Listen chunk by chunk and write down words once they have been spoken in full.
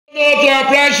The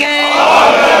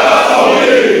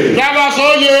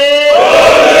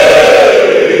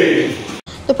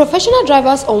professional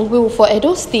drivers on wheel for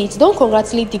Edo State don't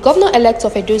congratulate the Governor-elect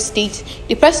of Edo State,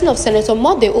 the person of Senator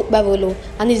Mode Okbavolo,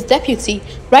 and his deputy,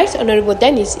 Right Honorable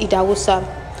Dennis Idawosa.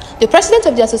 The president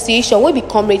of the association will be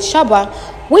Comrade Shaba,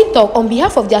 will talk on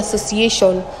behalf of the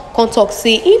association. Talk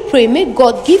say he pray make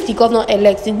God give the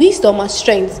Governor-elect the wisdom and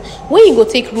strength when he go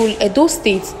take rule Edo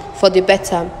State for the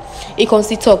better. He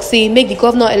talk say make the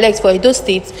Governor-elect for Edo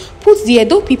State put the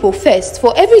Edo people first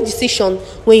for every decision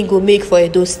when he go make for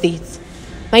Edo State.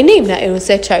 My name is Edo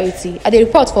State Charity. I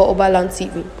report for Oberland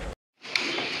TV.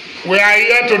 We are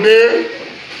here today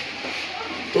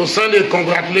to send a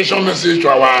congratulations message to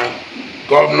our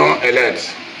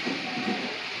Governor-elect,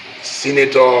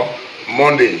 Senator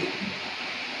Monday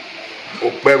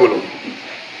Okbevolo,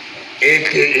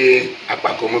 aka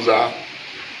Akpakomuza,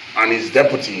 and his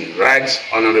deputy, Right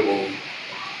Honorable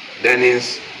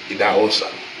Dennis Idawosa.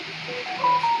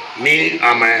 Me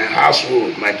and my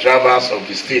household, my drivers of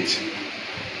the state,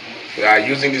 we are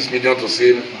using this medium to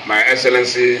say, My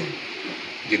Excellency,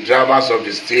 the drivers of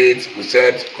the state, we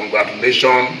said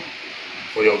congratulations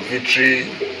for your victory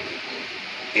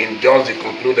in just the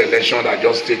concluded election that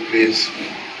just took place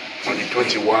on the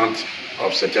 21st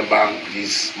of September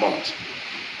this month.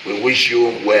 We wish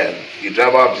you well. The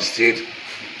driver of the state,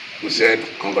 we said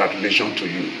congratulations to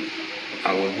you,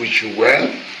 and we wish you well.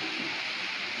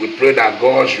 We pray that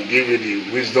God should give you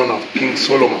the wisdom of King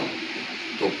Solomon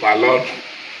to pilot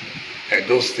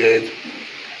Edo State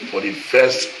for the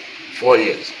first 4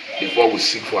 years before we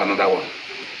seek for another one.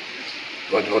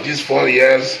 But for these 4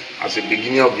 years, as a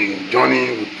beginning of the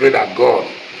journey, we pray that God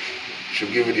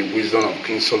should give you the wisdom of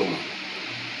King Solomon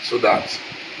so that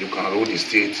you can rule the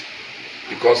state,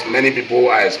 because many people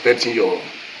are expecting your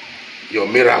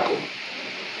miracle.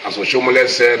 As Oshomole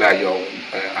said, that your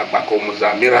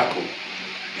Akpakomuza miracle.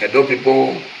 Edo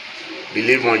people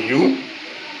believe on you,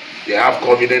 they have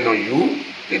confidence on you,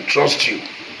 they trust you.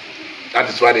 That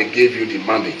is why they gave you the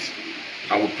mandate.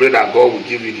 And we pray that God will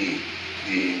give you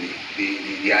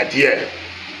the idea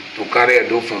to carry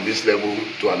Edo from this level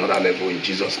to another level in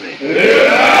Jesus' name.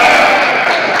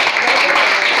 Yeah.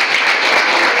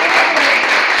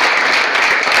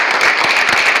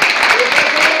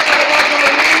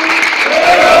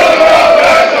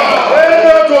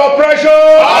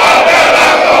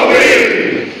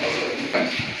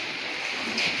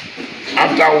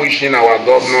 After wishing our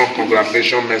governor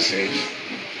congratulations message,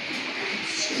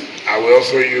 I will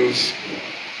also use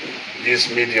this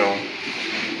medium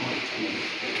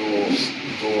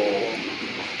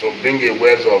to bring a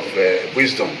word of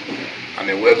wisdom and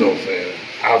a word of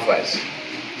advice.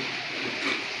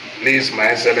 Please, My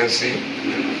Excellency,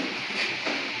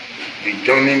 the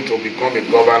journey to become a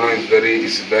governor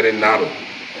is very narrow.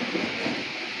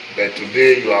 But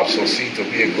today you have succeeded to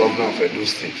be a governor of Edo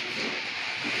State.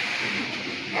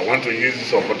 I want to use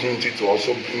this opportunity to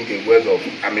also bring a word of,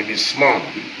 I may be small.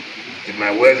 If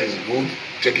my word is good,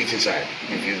 take it inside.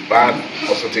 If it's bad,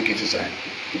 also take it inside.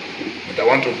 But I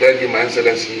want to beg you, My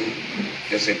Excellency,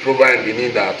 there's a proverb in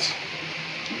Benin that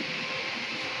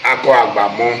Ako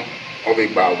Agbamo of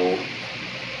Igbawo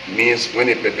means when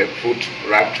a pepper fruit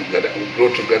ripe together, will grow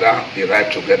together, they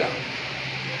ripe together.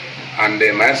 And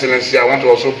My Excellency, I want to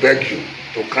also beg you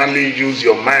to kindly use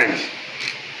your mind,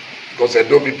 because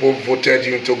Edo people voted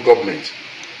you into government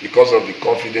because of the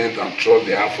confidence and trust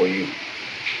they have for you.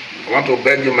 I want to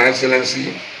beg you, My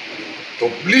Excellency, to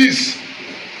please,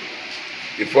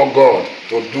 before God,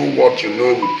 to do what you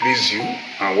know will please you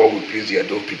and what will please the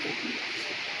Edo people.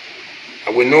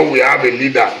 And we know we have a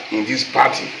leader in this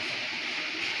party.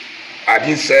 I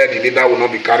didn't say the leader will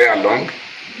not be carried along.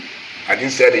 I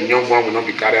didn't say the young one will not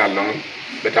be carried along.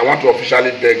 But I want to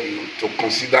officially beg you to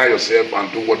consider yourself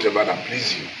and do whatever that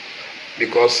pleases you.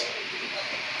 Because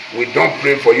we don't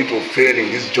pray for you to fail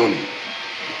in this journey.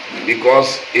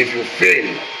 Because if you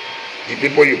fail, the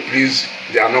people you please,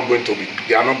 they are not going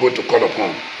to call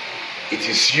upon. It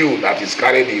is you that is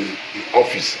carrying the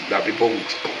office that people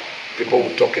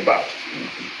will talk about.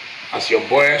 As your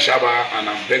boy Shaba, and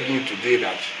I'm begging you today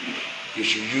that you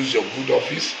should use your good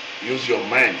office, use your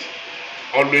mind.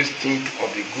 Always think of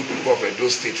the good people of Edo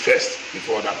State first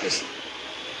before other person.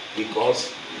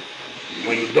 Because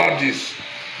when you do this,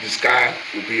 the sky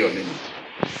will be your limit.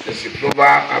 There's a proper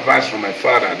advice from my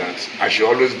father that I should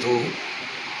always do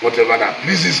whatever that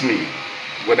pleases me.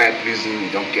 Whether I please him, you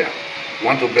don't care. I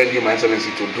want to beg you, My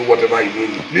Excellency, to do whatever you do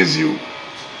to please you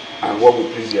and what will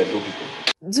please the Edo people.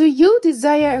 Do you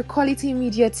desire a quality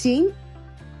media team?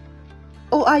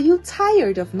 Or are you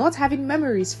tired of not having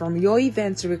memories from your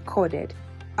events recorded?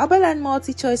 Oberland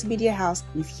Multi-Choice Media House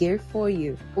is here for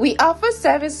you. We offer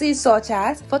services such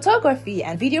as photography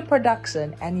and video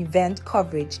production and event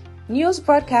coverage, news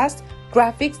broadcast,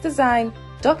 graphics design,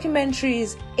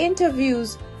 documentaries,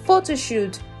 interviews, photo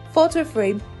shoot, photo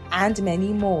frame, and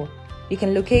many more. You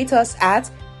can locate us at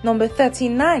number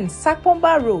 39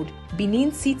 Sakpomba Road,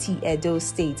 Benin City, Edo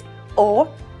State, or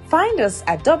find us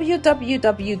at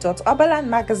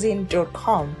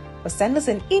www.oberlandmagazine.com or send us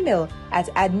an email at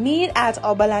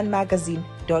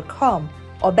admin@oberlandmagazine.com,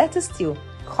 or better still,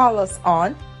 call us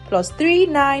on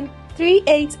 +39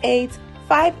 388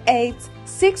 58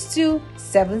 62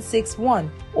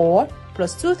 761 or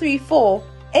 +234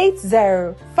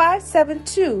 80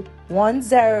 572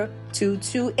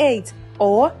 10228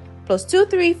 or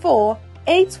 +234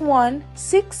 81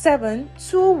 67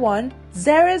 21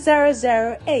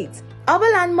 0008.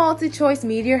 Oberland Multi-Choice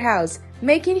Media House,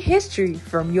 making history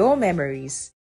from your memories.